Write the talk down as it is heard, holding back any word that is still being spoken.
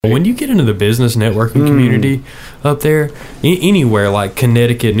When you get into the business networking community up there, anywhere like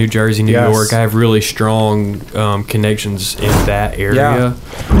Connecticut, New Jersey, New York, I have really strong connections in that area.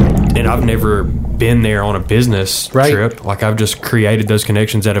 And I've never been there on a business trip. Like, I've just created those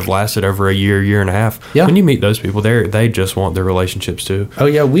connections that have lasted over a year and a half. Yeah. When you meet those people, they just want their relationships too. Oh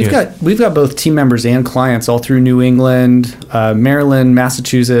yeah, we've got both team members and clients all through New England, Maryland,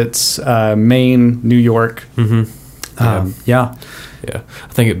 Massachusetts, Maine, New York. Yeah, I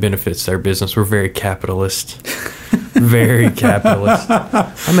think it benefits their business. We're very capitalist. Very capitalist.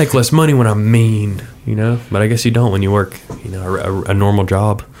 I make less money when I'm mean, but I guess you don't when you work, a normal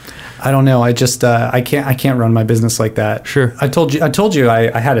job. I don't know. I just I can't run my business like that. Sure. I told you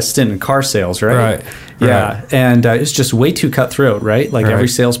I had a stint in car sales, right? Right. Yeah, and it's just way too cutthroat, right? Like every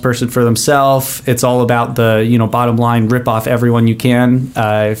salesperson for themselves. It's all about the bottom line, rip off everyone you can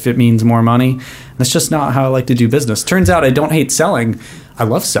if it means more money. That's just not how I like to do business. Turns out I don't hate selling. I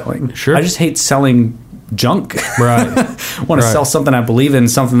love selling. Sure. I just hate selling junk. Right. I want to sell something I believe in,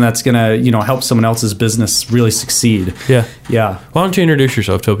 something that's going to, help someone else's business really succeed. Yeah. Yeah. Why don't you introduce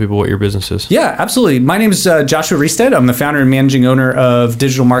yourself? Tell people what your business is. Yeah, absolutely. My name is Joshua Riestead. I'm the founder and managing owner of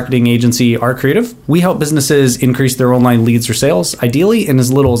digital marketing agency Our Creative. We help businesses increase their online leads or sales, ideally in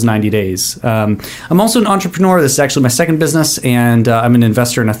as little as 90 days. I'm also an entrepreneur. This is actually my second business, and I'm an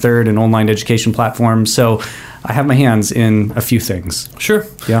investor in a third, an online education platform. So I have my hands in a few things. Sure.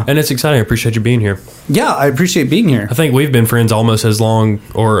 Yeah. And it's exciting. I appreciate you being here. Yeah, I appreciate being here. I think we've been friends almost as long,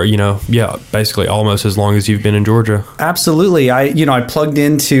 or, basically almost as long as you've been in Georgia. Absolutely. I plugged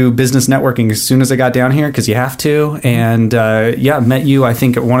into business networking as soon as I got down here because you have to. And met you, I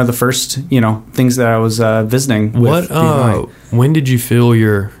think, at one of the first, things that I was visiting with. When did you feel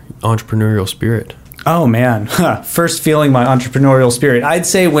your entrepreneurial spirit? Oh, man. First feeling my entrepreneurial spirit. I'd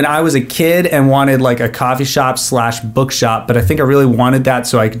say when I was a kid and wanted like a coffee shop / bookshop, but I think I really wanted that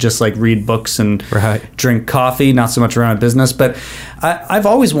so I could just like read books and drink coffee, not so much around a business. But I've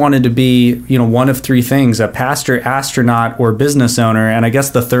always wanted to be, one of three things: a pastor, astronaut, or business owner. And I guess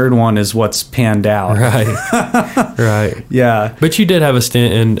the third one is what's panned out. Right. Right. Yeah. But you did have a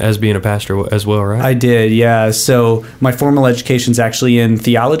stint as being a pastor as well, right? I did, yeah. So my formal education's actually in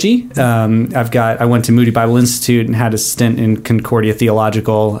theology. I went to Moody Bible Institute and had a stint in Concordia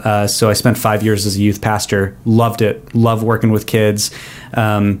Theological. So I spent 5 years as a youth pastor. Loved it. Loved working with kids.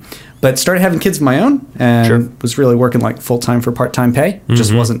 But started having kids of my own and was really working like full-time for part-time pay.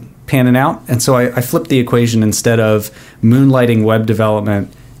 Just wasn't panning out. And so I flipped the equation. Instead of moonlighting web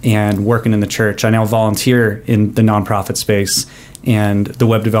development and working in the church, I now volunteer in the nonprofit space. And the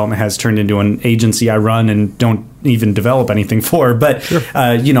web development has turned into an agency I run and don't even develop anything for. But,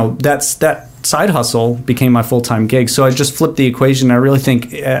 that side hustle became my full-time gig. So I just flipped the equation. I really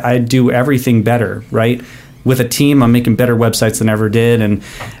think I do everything better, right? With a team, I'm making better websites than I ever did. And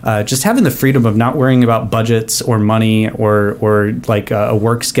just having the freedom of not worrying about budgets or money or like a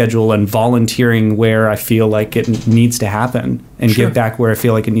work schedule, and volunteering where I feel like it needs to happen and give back where I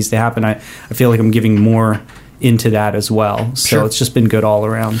feel like it needs to happen. I feel like I'm giving more into that as well. So it's just been good all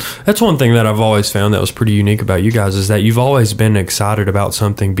around. That's one thing that I've always found that was pretty unique about you guys, is that you've always been excited about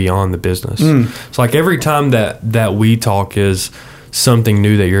something beyond the business. It's like every time that we talk is something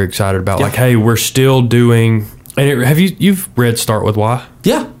new that you're excited about. Like, hey, we're still doing, and you've read Start With Why?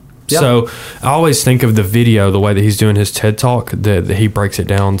 Yeah. So I always think of the video, the way that he's doing his TED Talk, that he breaks it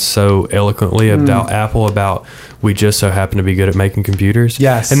down so eloquently about Apple, about we just so happen to be good at making computers.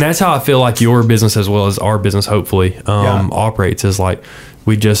 Yes. And that's how I feel like your business, as well as our business, hopefully, operates, is like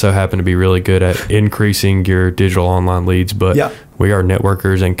we just so happen to be really good at increasing your digital online leads, but we are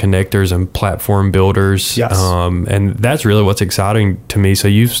networkers and connectors and platform builders. Yes. And that's really what's exciting to me. So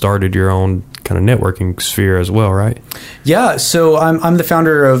you've started your own kind of networking sphere as well, right? Yeah. So I'm the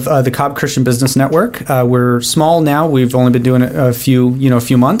founder of the Cobb Christian Business Network. We're small now. We've only been doing it a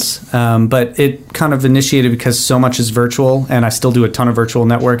few months, but it kind of initiated because so much is virtual, and I still do a ton of virtual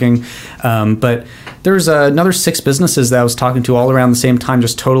networking. But there's another 6 businesses that I was talking to all around the same time,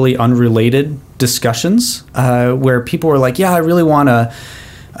 just totally unrelated discussions, where people were like, yeah, I really want a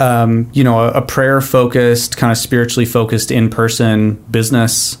prayer-focused, kind of spiritually focused in-person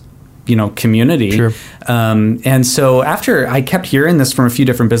business community. Sure. And so after I kept hearing this from a few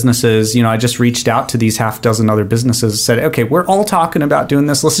different businesses, I just reached out to these half dozen other businesses and said, okay, we're all talking about doing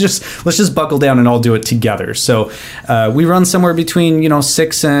this. Let's just buckle down and all do it together. So we run somewhere between,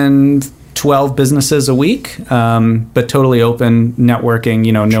 6 and 12 businesses a week, but totally open networking,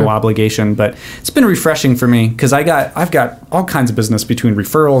 no obligation. But it's been refreshing for me because I've got all kinds of business between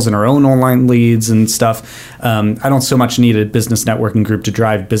referrals and our own online leads and stuff. I don't so much need a business networking group to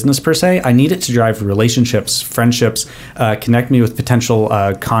drive business per se. I need it to drive relationships, friendships, connect me with potential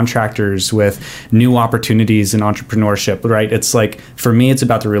contractors, with new opportunities in entrepreneurship, right? It's like, for me, it's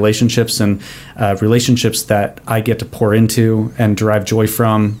about the relationships and relationships that I get to pour into and derive joy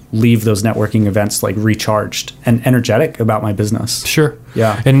from, leave those networking events like recharged and energetic about my business. Sure.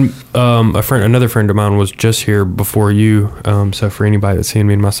 Yeah. And another friend of mine was just here before you. So for anybody that's seeing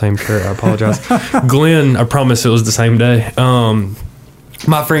me in my same shirt, I apologize. Glenn, I promise it was the same day.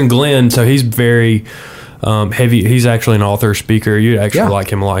 My friend Glenn, so he's very heavy. He's actually an author, speaker. You actually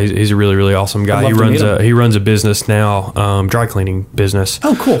like him a lot. He's a really, really awesome guy. He runs a business now, dry cleaning business.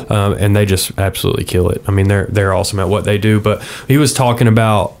 Oh, cool. And they just absolutely kill it. I mean, they're awesome at what they do. But he was talking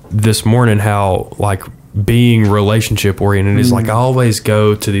about this morning how like being relationship oriented is like, I always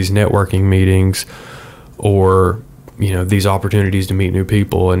go to these networking meetings or these opportunities to meet new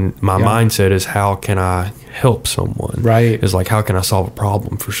people, and my mindset is, how can I help someone? Right. Is like, how can I solve a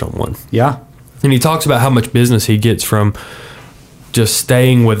problem for someone? Yeah. And he talks about how much business he gets from just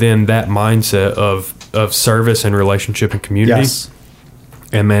staying within that mindset of service and relationship and community. Yes.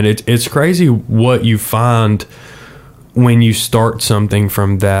 And man, it's crazy what you find when you start something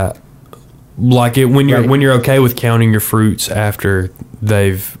from that. Like when you're okay with counting your fruits after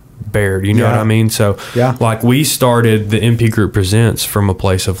they've bared, you know what I mean? So like we started the MP Group Presents from a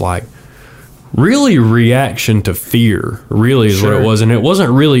place of like really reaction to fear, really is what it was. And it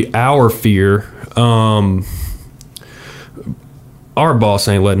wasn't really our fear. Our boss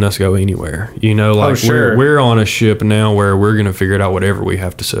ain't letting us go anywhere, we're on a ship now where we're going to figure it out whatever we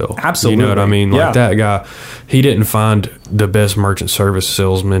have to sell. Absolutely. You know what I mean? Like that guy, he didn't find the best merchant service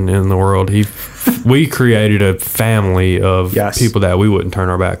salesman in the world. We created a family of people that we wouldn't turn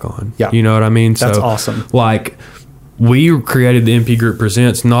our back on. Yeah. You know what I mean? That's awesome. Like we created the MP Group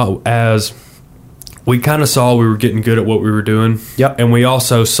Presents not as... We kind of saw we were getting good at what we were doing. Yep. And we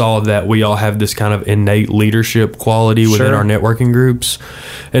also saw that we all have this kind of innate leadership quality within our networking groups.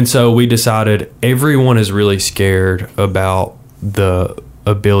 And so we decided everyone is really scared about the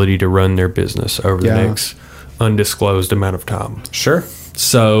ability to run their business over the next undisclosed amount of time. Sure.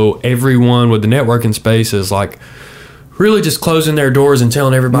 So everyone with the networking space is like really just closing their doors and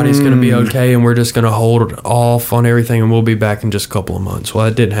telling everybody it's going to be okay and we're just going to hold off on everything and we'll be back in just a couple of months. Well,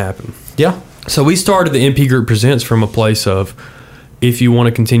 that didn't happen. Yeah. So we started the MP Group Presents from a place of, if you want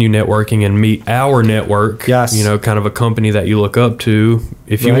to continue networking and meet our network, kind of a company that you look up to,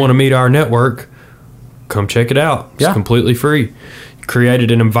 if you want to meet our network, come check it out. It's completely free. Created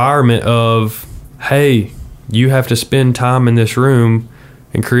an environment of, hey, you have to spend time in this room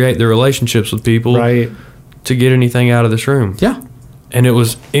and create the relationships with people to get anything out of this room. Yeah. And it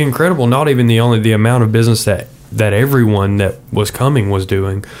was incredible. Not even the amount of business that everyone that was coming was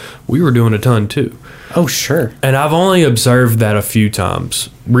doing. We were doing a ton too. Oh, sure. And I've only observed that a few times.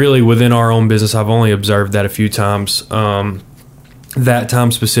 Really, within our own business, I've only observed that a few times. That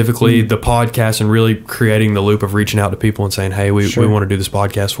time specifically, the podcast and really creating the loop of reaching out to people and saying, hey, we want to do this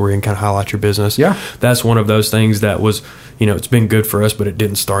podcast for you and kind of highlight your business. Yeah. That's one of those things that was, it's been good for us, but it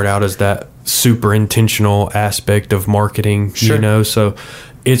didn't start out as that super intentional aspect of marketing, so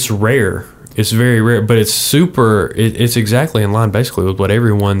it's rare. It's very rare, but it's it's exactly in line basically with what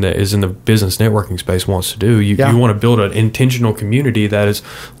everyone that is in the business networking space wants to do. You want to build an intentional community that is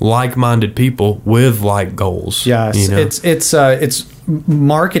like-minded people with like goals. Yes, it's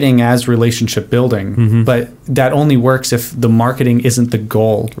marketing as relationship building, but that only works if the marketing isn't the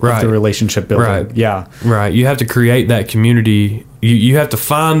goal of the relationship building. Right. Yeah. Right. You have to create that community. You have to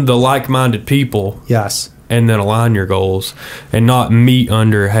find the like-minded people. Yes. And then align your goals and not meet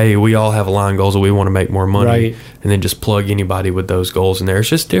under, hey, we all have aligned goals and we want to make more money, and then just plug anybody with those goals in there. It's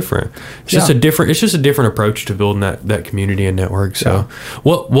just different. It's just a different approach to building that community and network. So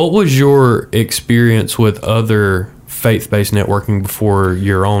what was your experience with other faith-based networking before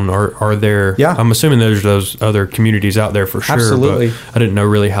your own? Are there, I'm assuming there's those other communities out there for sure. Absolutely. But I didn't know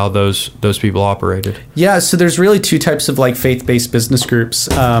really how those people operated. Yeah, so there's really two types of like faith-based business groups.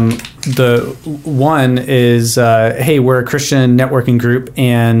 The one is, hey, we're a Christian networking group,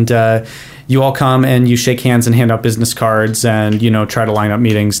 and you all come and you shake hands and hand out business cards and, try to line up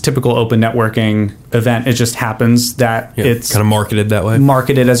meetings. Typical open networking event. It just happens that it's kind of marketed that way.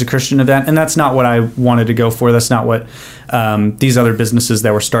 Marketed as a Christian event. And that's not what I wanted to go for. That's not what these other businesses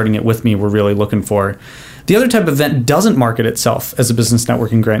that were starting it with me were really looking for. The other type of event doesn't market itself as a business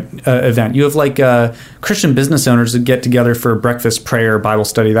networking event. You have Christian business owners that get together for breakfast, prayer, Bible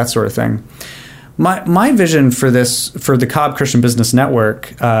study, that sort of thing. My vision for the Cobb Christian Business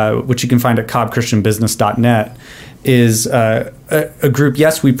Network, which you can find at cobbchristianbusiness.net, is a group.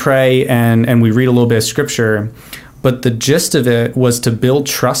 Yes, we pray and we read a little bit of scripture, but the gist of it was to build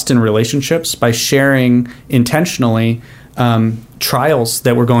trust in relationships by sharing intentionally trials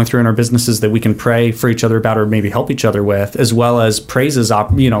that we're going through in our businesses that we can pray for each other about or maybe help each other with, as well as praises,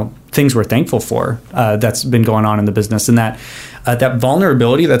 things we're thankful for that's been going on in the business. And that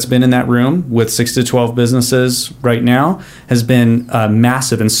vulnerability that's been in that room with 6 to 12 businesses right now has been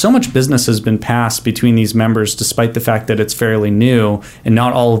massive. And so much business has been passed between these members, despite the fact that it's fairly new and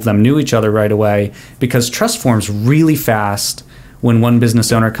not all of them knew each other right away, because trust forms really fast when one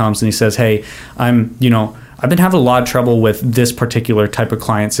business owner comes and he says, hey, I've been having a lot of trouble with this particular type of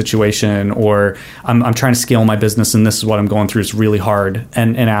client situation, or I'm trying to scale my business and this is what I'm going through. It's really hard,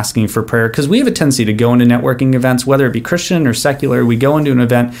 and asking for prayer. Because we have a tendency to go into networking events, whether it be Christian or secular, we go into an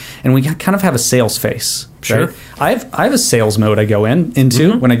event and we kind of have a sales face. Sure. Right? I have a sales mode I go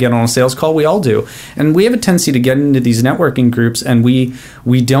into when I get on a sales call. We all do. And we have a tendency to get into these networking groups and we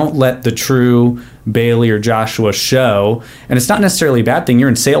don't let the true Bailey or Joshua show. And it's not necessarily a bad thing. You're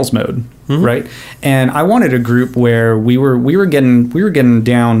in sales mode, right? And I wanted a group where we were getting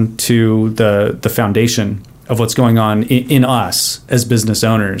down to the foundation of what's going on in us as business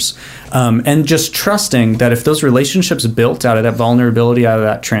owners, and just trusting that if those relationships built out of that vulnerability, out of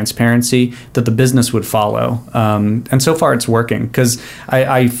that transparency, that the business would follow. And so far it's working, because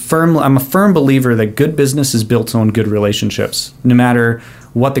I'm a firm believer that good business is built on good relationships, no matter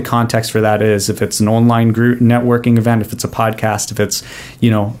what the context for that is. If it's an online group networking event, if it's a podcast, if it's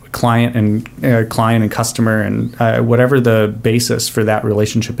client and customer, and whatever the basis for that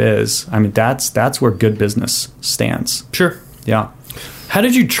relationship is. I mean, that's where good business stands. Sure. Yeah. How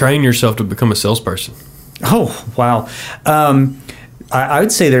did you train yourself to become a salesperson? Oh, wow. I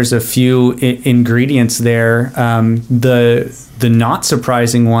would say there's a few ingredients there. The not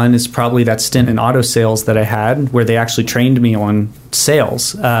surprising one is probably that stint in auto sales that I had, where they actually trained me on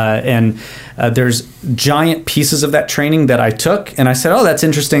sales. And there's giant pieces of that training that I took, and I said, oh, that's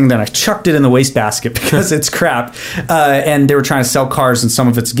interesting. Then I chucked it in the wastebasket because it's crap. And they were trying to sell cars, and some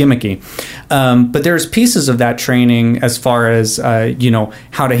of it's gimmicky. But there's pieces of that training as far as,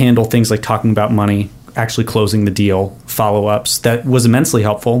 how to handle things like talking about money, actually closing the deal, follow-ups, that was immensely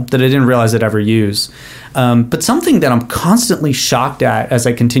helpful, that I didn't realize I'd ever use. But something that I'm constantly shocked at as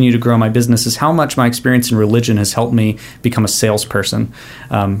I continue to grow my business is how much my experience in religion has helped me become a salesperson.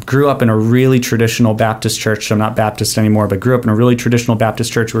 Grew up in a really traditional Baptist church. I'm not Baptist anymore, but grew up in a really traditional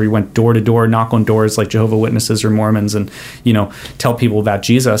Baptist church where we went door to door, knock on doors like Jehovah's Witnesses or Mormons, and tell people about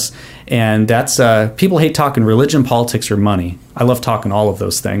Jesus. And that's people hate talking religion, politics, or money. I love talking all of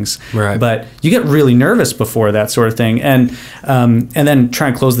those things. Right. But you get really nervous before that sort of thing, and then try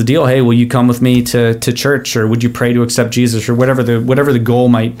and close the deal. Hey, will you come with me to church, or would you pray to accept Jesus, or whatever the goal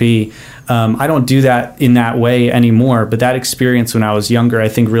might be. I don't do that in that way anymore, but that experience when I was younger, I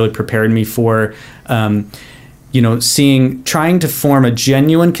think, really prepared me for trying to form a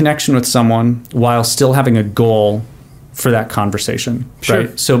genuine connection with someone while still having a goal for that conversation. Sure.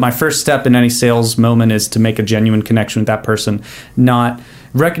 Right? So my first step in any sales moment is to make a genuine connection with that person, not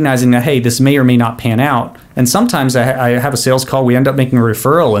recognizing that, hey, this may or may not pan out. And sometimes I have a sales call, we end up making a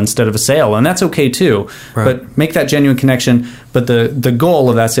referral instead of a sale, and that's okay too. Right. But make that genuine connection. But the goal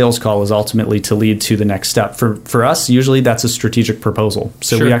of that sales call is ultimately to lead to the next step. For us, usually that's a strategic proposal.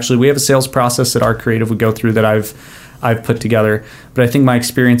 So Sure. we have a sales process that our creative would go through that I've put together. But I think my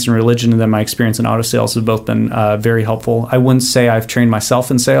experience in religion and then my experience in auto sales have both been very helpful. I wouldn't say I've trained myself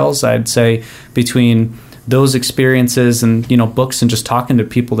in sales. I'd say between those experiences and books and just talking to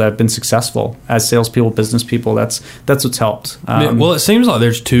people that have been successful as salespeople, business people, that's what's helped. Well, it seems like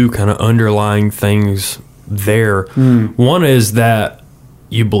there's two kind of underlying things there. One is that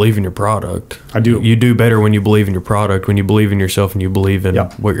you believe in your product. I do. You do better when you believe in your product. When you believe in yourself and you believe in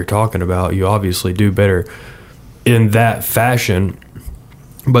Yep. what you're talking about, you obviously do better in that fashion.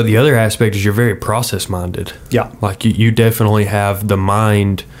 But the other aspect is you're very process minded. Yeah. Like you definitely have the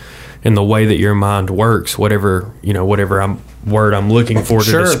mind and the way that your mind works, whatever I'm word I'm looking for to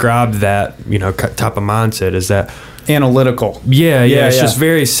Sure. describe that, type of mindset is that Analytical. Yeah. It's just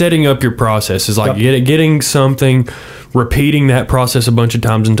very setting up your process. It's like getting something, repeating that process a bunch of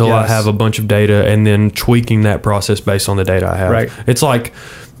times until I have a bunch of data, and then tweaking that process based on the data I have. Right. It's like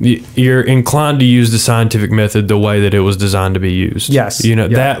you're inclined to use the scientific method the way that it was designed to be used. Yes.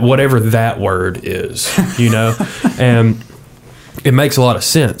 That whatever that word is, and it makes a lot of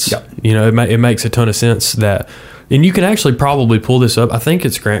sense. Yep. It makes a ton of sense that. And you can actually probably pull this up. I think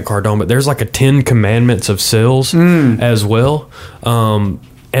it's Grant Cardone, but there's like a 10 commandments of sales as well.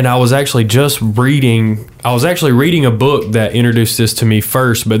 And I was actually reading a book that introduced this to me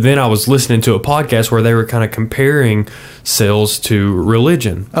first, but then I was listening to a podcast where they were kind of comparing sales to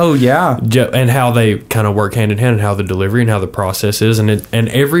religion. Oh, yeah. And how they kind of work hand in hand, and how the delivery and how the process is. And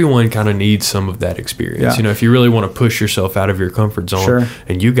everyone kind of needs some of that experience. Yeah. If you really want to push yourself out of your comfort zone, Sure.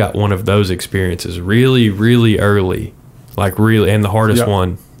 and you got one of those experiences really, really early, and the hardest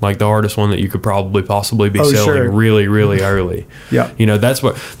one. Like the hardest one that you could probably possibly be selling really, really early. Yeah.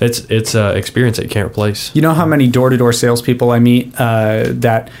 It's an experience that you can't replace. You know how many door-to-door salespeople I meet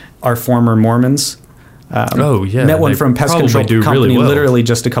that are former Mormons? Met one from Pest Control Company literally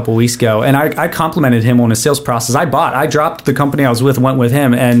just a couple weeks ago, and I complimented him on his sales process. I dropped the company I was with, went with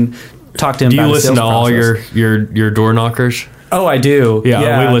him, and talked to him about his sales process. Do you listen to all your door knockers? Oh, I do.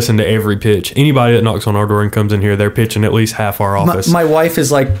 Yeah, we listen to every pitch. Anybody that knocks on our door and comes in here, they're pitching at least half our office. My wife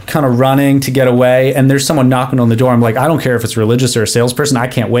is like kind of running to get away, and there's someone knocking on the door. I'm like, I don't care if it's religious or a salesperson. I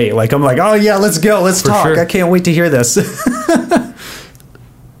can't wait. Like, I'm like, oh yeah, let's go. Let's talk. Sure. I can't wait to hear this.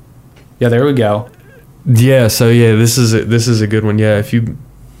 Yeah, there we go. Yeah, so this is a good one. Yeah, if you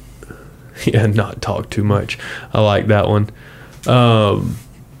not talk too much. I like that one.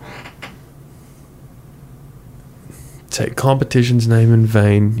 Take competition's name in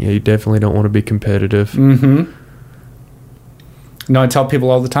vain. Yeah, you definitely don't want to be competitive. Mm-hmm. No, I tell people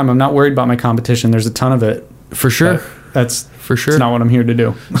all the time, I'm not worried about my competition. There's a ton of it. For sure. That's That's not what I'm here to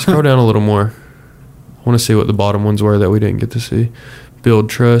do. Scroll down a little more. I want to see what the bottom ones were that we didn't get to see. Build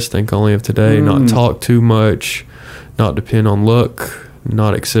trust, think only of today, not talk too much, not depend on luck,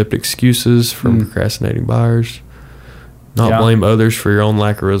 not accept excuses from procrastinating buyers, not blame others for your own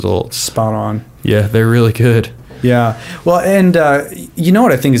lack of results. Spot on. Yeah, they're really good. Yeah. Well, and you know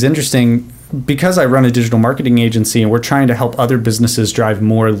what I think is interesting? Because I run a digital marketing agency and we're trying to help other businesses drive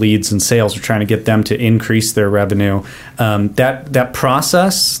more leads and sales, we're trying to get them to increase their revenue. That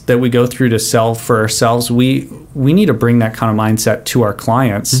process that we go through to sell for ourselves, we need to bring that kind of mindset to our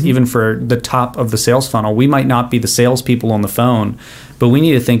clients, even for the top of the sales funnel. We might not be the salespeople on the phone, but we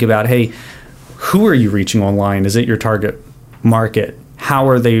need to think about, hey, who are you reaching online? Is it your target market? How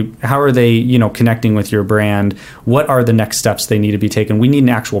are they connecting with your brand? What are the next steps they need to be taken? We need an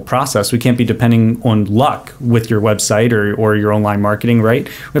actual process. We can't be depending on luck with your website or your online marketing, right?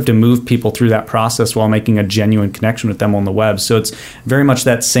 We have to move people through that process while making a genuine connection with them on the web. So it's very much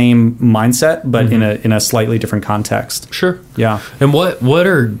that same mindset, but in a slightly different context. Sure. Yeah. And what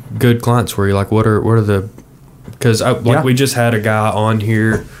are good clients for you? Like what are the, because we just had a guy on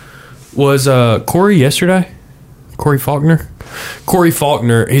here. Was Corey yesterday? Corey Faulkner? Corey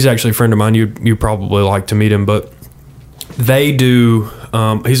Faulkner, he's actually a friend of mine. You probably like to meet him, but they do,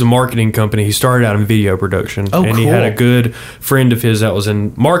 he's a marketing company. He started out in video production. Oh, and cool. He had a good friend of his that was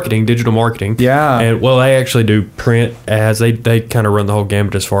in marketing, digital marketing. Yeah. And they actually do print ads. They kind of run the whole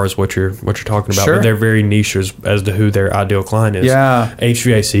gamut as far as what you're talking about. Sure. But they're very niche as to who their ideal client is. Yeah.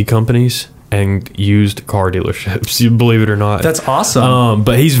 HVAC companies and used car dealerships, you believe it or not. That's awesome.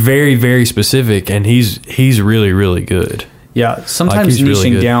 But he's very, very specific, and he's really, really good. Yeah, sometimes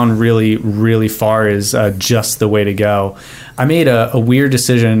niching down really, really far is just the way to go. I made a weird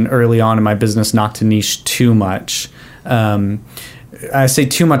decision early on in my business not to niche too much. I say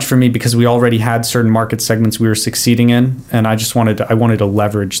too much for me because we already had certain market segments we were succeeding in, and I wanted to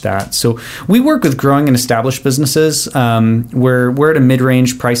leverage that. So we work with growing and established businesses. We're at a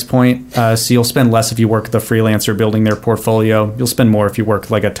mid-range price point, so you'll spend less if you work with a freelancer building their portfolio. You'll spend more if you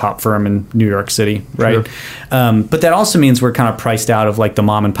work like a top firm in New York City, right? Sure. But that also means we're kind of priced out of like the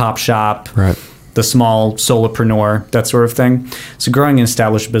mom and pop shop, right? The small solopreneur, that sort of thing. So growing and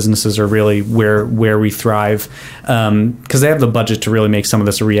established businesses are really where we thrive because they have the budget to really make some of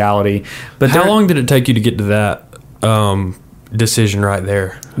this a reality. But how long did it take you to get to that decision right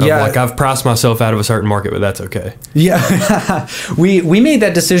there? Like I've priced myself out of a certain market, but that's okay. Yeah. we made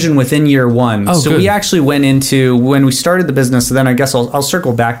that decision within year one. Oh, so good. We actually went into, when we started the business, so then I guess I'll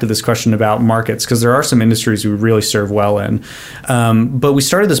circle back to this question about markets because there are some industries we really serve well in. But we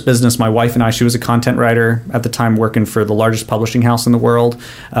started this business, my wife and I, she was a content writer at the time working for the largest publishing house in the world,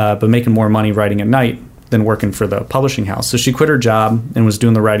 but making more money writing at night. than working for the publishing house. So she quit her job and was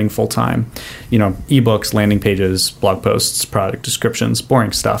doing the writing full time. You know, ebooks, landing pages, blog posts, product descriptions,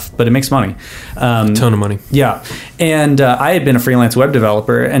 boring stuff, but it makes money. A ton of money. Yeah. And I had been a freelance web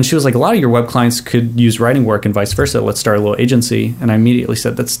developer, and she was like, a lot of your web clients could use writing work and vice versa. Let's start a little agency. And I immediately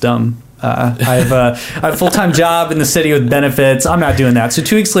said, that's dumb. I have a full-time job in the city with benefits. I'm not doing that. So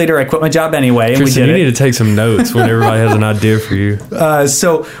 2 weeks later, I quit my job anyway, and Tristan, we did you need to take some notes when everybody has an idea for you.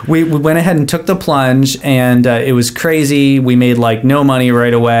 So we went ahead and took the plunge, and it was crazy. We made like no money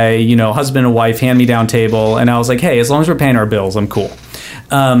right away. You know, husband and wife, hand-me-down table, and I was like, hey, as long as we're paying our bills, I'm cool.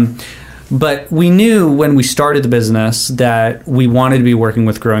 But we knew when we started the business that we wanted to be working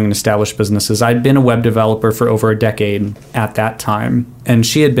with growing and established businesses. I'd been a web developer for over a decade at that time, and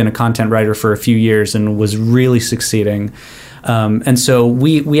she had been a content writer for a few years and was really succeeding. And so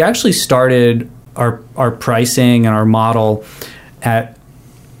we actually started our pricing and our model at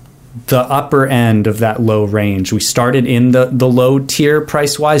the upper end of that low range. We started in the low tier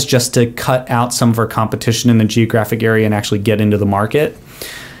price-wise just to cut out some of our competition in the geographic area and actually get into the market.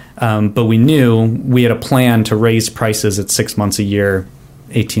 But we knew we had a plan to raise prices at 6 months a year,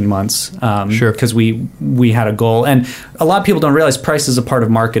 18 months. Sure. Because we had a goal. And a lot of people don't realize price is a part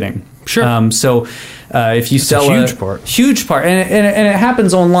of marketing. Sure. So if you sell a huge part. And it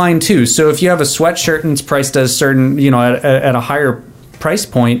happens online too. So if you have a sweatshirt and it's priced at a certain, at a higher price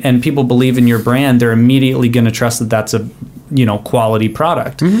point and people believe in your brand, they're immediately going to trust that that's a quality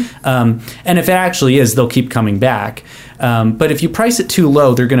product. Mm-hmm. And if it actually is, they'll keep coming back. But if you price it too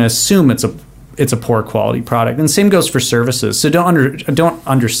low, they're going to assume it's a poor quality product. And the same goes for services. So don't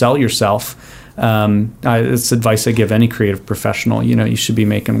undersell yourself. It's advice I give any creative professional. You should be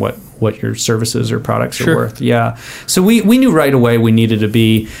making what your services or products are worth. Yeah. So we knew right away we needed to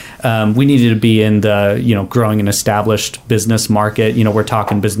be in the growing an established business market. We're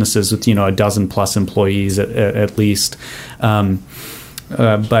talking businesses with a dozen plus employees at least.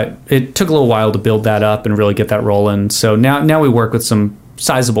 But it took a little while to build that up and really get that rolling. So now we work with some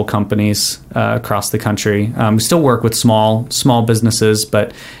sizable companies across the country. We still work with small businesses,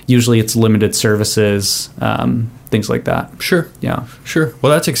 but usually it's limited services, things like that. Sure. Yeah. Sure.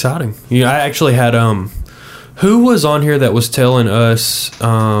 Well, that's exciting. I actually had who was on here that was telling us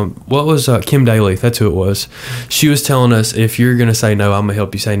what was Kim Daly? That's who it was. She was telling us, if you're going to say no, I'm going to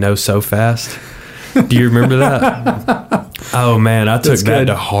help you say no so fast. Do you remember that? Oh man, I took that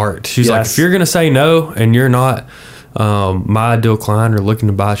to heart. She's like, if you're going to say no and you're not my ideal client or looking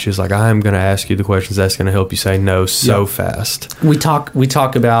to buy, she's like, I am going to ask you the questions that's going to help you say no so fast. We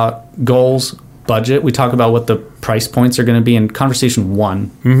talk about goals, budget. We talk about what the price points are going to be in conversation 1.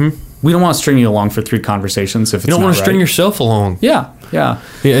 Mm-hmm. We don't want to string you along for 3 conversations if it's not right. You don't want to string yourself along. Yeah.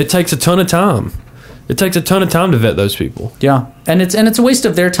 It takes a ton of time. It takes a ton of time to vet those people. Yeah. And it's a waste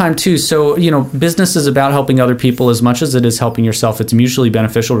of their time too. So, business is about helping other people as much as it is helping yourself. It's mutually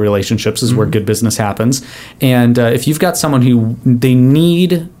beneficial relationships is where good business happens. And if you've got someone who they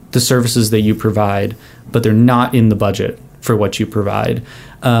need the services that you provide, but they're not in the budget for what you provide,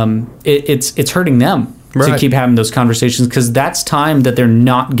 it's hurting them. Right. To keep having those conversations, because that's time that they're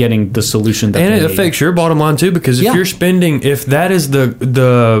not getting the solution that they need. And it affects your bottom line too, because if you're spending, if that is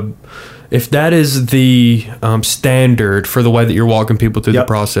the standard for the way that you're walking people through the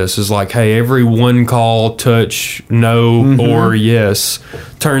process, is like, hey, every 1 call, touch, no or yes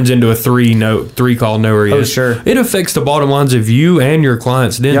turns into a 3 call no or yes. Oh, sure. It affects the bottom lines of you and your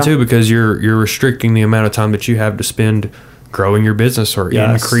clients then too, because you're restricting the amount of time that you have to spend growing your business or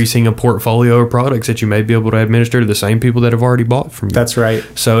increasing a portfolio of products that you may be able to administer to the same people that have already bought from you. That's right.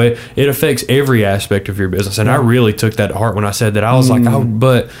 So it affects every aspect of your business. And I really took that to heart when I said that. I was like,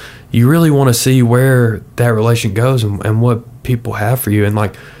 but you really want to see where that relation goes and what people have for you. And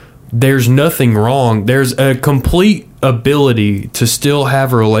like, there's nothing wrong. There's a complete ability to still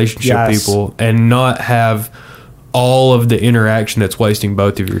have a relationship with people and not have all of the interaction that's wasting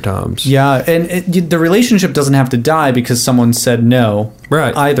both of your times. Yeah, and the relationship doesn't have to die because someone said no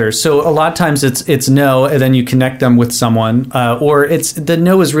either. So a lot of times it's no, and then you connect them with someone, or it's the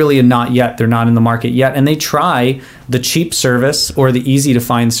no is really a not yet. They're not in the market yet, and they try the cheap service or the easy to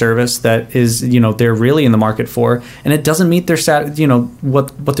find service that is they're really in the market for, and it doesn't meet their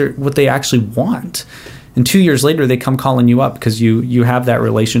what they actually want. And 2 years later, they come calling you up because you have that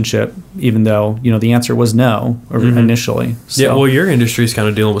relationship, even though the answer was no initially. So. Yeah, well, your industry is kind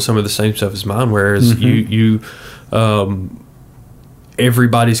of dealing with some of the same stuff as mine, whereas you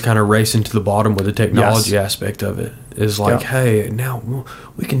everybody's kind of racing to the bottom with the technology aspect of it. Is like, hey, now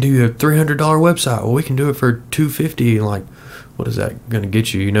we can do a $300 website. Well, we can do it for $250. Like, what is that going to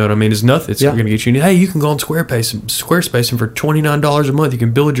get you? You know what I mean? It's nothing. It's going to get you. Hey, you can go on Squarespace, and for $29 a month, you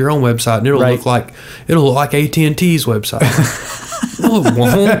can build your own website, and it'll look like AT&T's website. No, it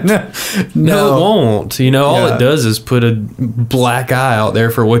won't. No, it won't. You know, all it does is put a black eye out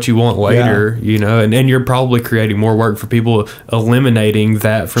there for what you want later. You know, and you're probably creating more work for people, eliminating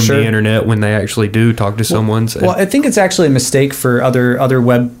that from the internet when they actually do talk to someone. Well, I think it's actually a mistake for other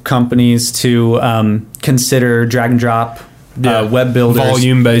web companies to consider drag and drop web builders,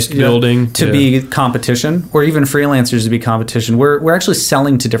 volume-based building to be competition, or even freelancers to be competition. We're actually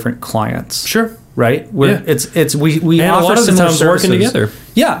selling to different clients. Sure. Right? We and offer a lot of the times working together.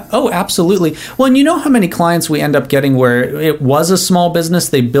 Yeah. Oh, absolutely. Well, and you know how many clients we end up getting where it was a small business,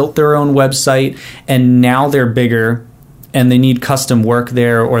 they built their own website, and now they're bigger and they need custom work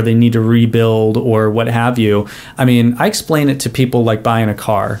there, or they need to rebuild, or what have you. I mean, I explain it to people like buying a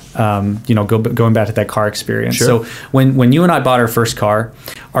car, going back to that car experience. Sure. So when you and I bought our first car,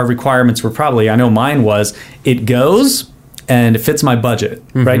 our requirements were probably, I know mine was, it goes and it fits my budget,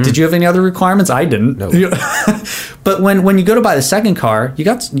 right? Did you have any other requirements? I didn't. No. But when you go to buy the second car, you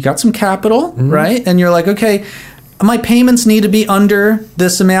got some capital, right? And you're like, okay, my payments need to be under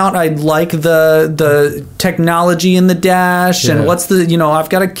this amount. I'd like the technology in the dash, and what's the, I've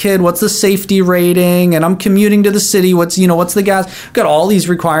got a kid, what's the safety rating, and I'm commuting to the city, what's the gas? I've got all these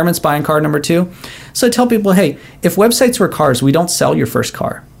requirements buying car number 2. So I tell people, hey, if websites were cars, we don't sell your first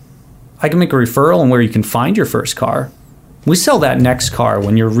car. I can make a referral on where you can find your first car. We sell that next car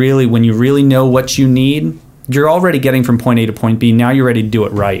when you really know what you need. You're already getting from point A to point B. Now you're ready to do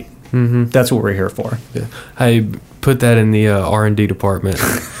it right. That's what we're here for. Yeah. Hey, put that in the R&D department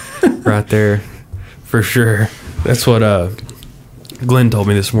right there for sure. That's what Glenn told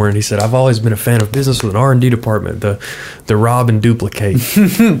me this morning. He said, I've always been a fan of business with an R&D department, the rob and duplicate.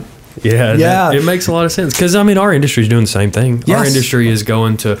 Yeah. It makes a lot of sense because, I mean, our industry is doing the same thing. Yes. Our industry is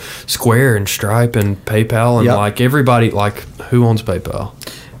going to Square and Stripe and PayPal and like everybody, like who owns PayPal?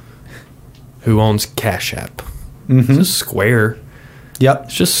 Who owns Cash App? It's just Square. Yep.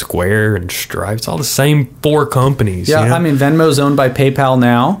 It's just Square and Stripe. It's all the same 4 companies. Yeah, I mean, Venmo's owned by PayPal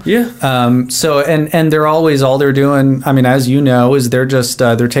now. Yeah. So, and they're always, all they're doing, I mean, as you know, is they're just,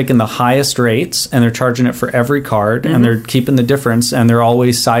 they're taking the highest rates and they're charging it for every card and they're keeping the difference, and they're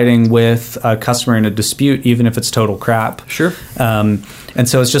always siding with a customer in a dispute, even if it's total crap. Sure. And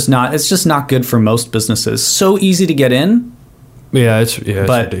so it's just not good for most businesses. So easy to get in. Yeah, it's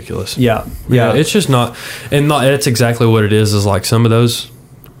ridiculous. Yeah, it's just not, and that's exactly what it is like some of those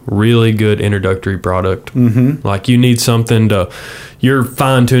really good introductory product. Like you need something you're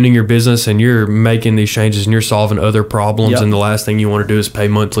fine tuning your business and you're making these changes and you're solving other problems, and the last thing you want to do is pay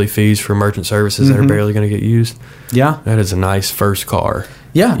monthly fees for merchant services that are barely going to get used. Yeah, that is a nice first car.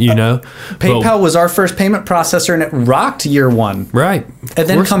 Yeah. PayPal was our first payment processor, and it rocked year 1. Right. And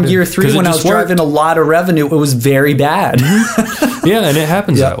then come year 3, when I was driving a lot of revenue, it was very bad. Yeah, and it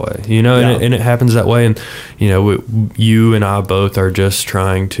happens that way, and it happens that way. And, you and I both are just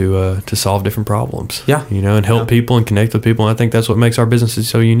trying to solve different problems. Yeah. And help people and connect with people. And I think that's what makes our businesses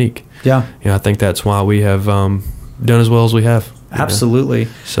so unique. Yeah. I think that's why we have done as well as we have. Absolutely.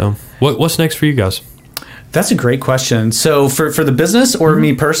 So what's next for you guys? That's a great question. So for the business or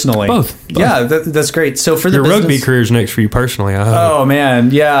me personally? Both. Yeah, that's great. So for your the business, rugby career is next for you personally. I hope. Oh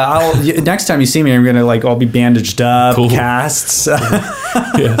man, yeah. Next time you see me, I'm gonna I'll be bandaged up, casts.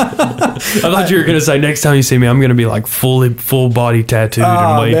 Yeah. I thought you were gonna say next time you see me, I'm gonna be full body tattooed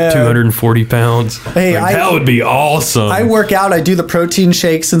and weigh 240 pounds. Hey, that would be awesome. I work out. I do the protein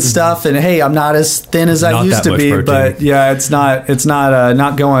shakes and stuff, and hey, I'm not as thin as I used to be. Protein. But yeah, it's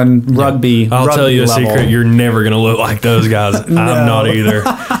not going rugby. I'll tell you a secret. You're never going to look like those guys. No. I'm not either.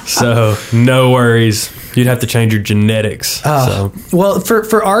 So no worries. You'd have to change your genetics. Well,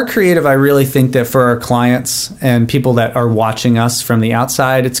 for our creative, I really think that for our clients and people that are watching us from the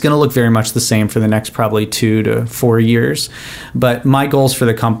outside, it's going to look very much the same for the next probably 2 to 4 years. But my goals for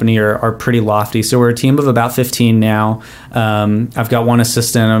the company are pretty lofty. So we're a team of about 15 now. I've got 1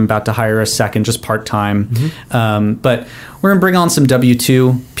 assistant. I'm about to hire a second, just part-time. But we're going to bring on some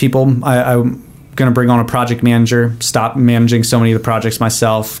W-2 people. I'm going to bring on a project manager, stop managing so many of the projects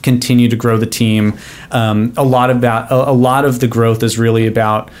myself, continue to grow the team. A lot of the growth is really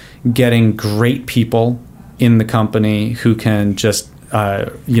about getting great people in the company who can just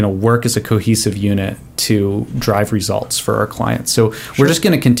work as a cohesive unit to drive results for our clients. So we're just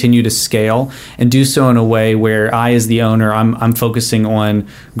going to continue to scale and do so in a way where I, as the owner, I'm focusing on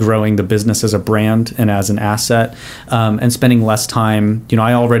growing the business as a brand and as an asset, and spending less time.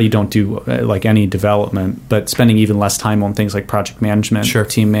 I already don't do like any development, but spending even less time on things like project management,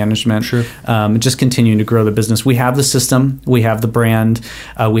 team management, just continuing to grow the business. We have the system, we have the brand,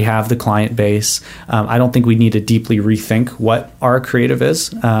 we have the client base. I don't think we need to deeply rethink what our creative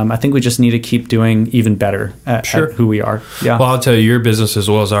is. I think we just need to keep doing even better at who we are. Yeah. Well, I'll tell you, your business as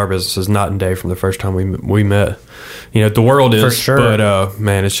well as our business is night and day from the first time we met. The world is, for sure. But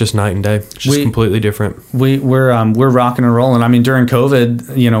man, it's just night and day. It's just completely different. We're rocking and rolling. I mean, during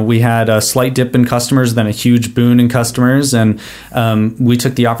COVID, we had a slight dip in customers, then a huge boon in customers, and we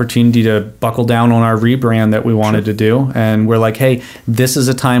took the opportunity to buckle down on our rebrand that we wanted to do. And we're like, hey, this is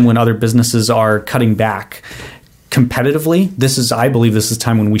a time when other businesses are cutting back competitively. I believe this is a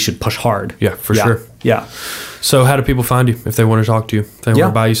time when we should push hard. Yeah, for sure. Yeah. So how do people find you if they want to talk to you? If they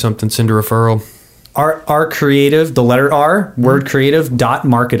want to buy you something, send a referral. Our creative, the letter R,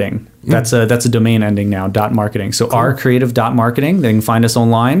 wordcreative.marketing. That's a domain ending now, .marketing. So ourcreative.marketing. They can find us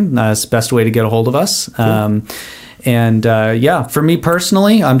online. That's the best way to get a hold of us. Cool. For me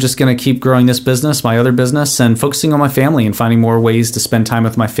personally, I'm just going to keep growing this business, my other business, and focusing on my family and finding more ways to spend time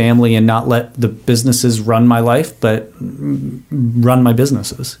with my family and not let the businesses run my life, but run my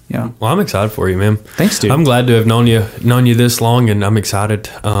businesses. Yeah. Well, I'm excited for you, man. Thanks, dude. I'm glad to have known you this long, and I'm excited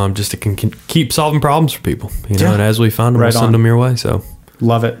just to keep solving problems for people. And as we find them, we'll send them your way. So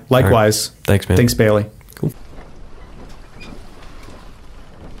love it. Likewise. Right. Thanks, man. Thanks, Bailey. Cool.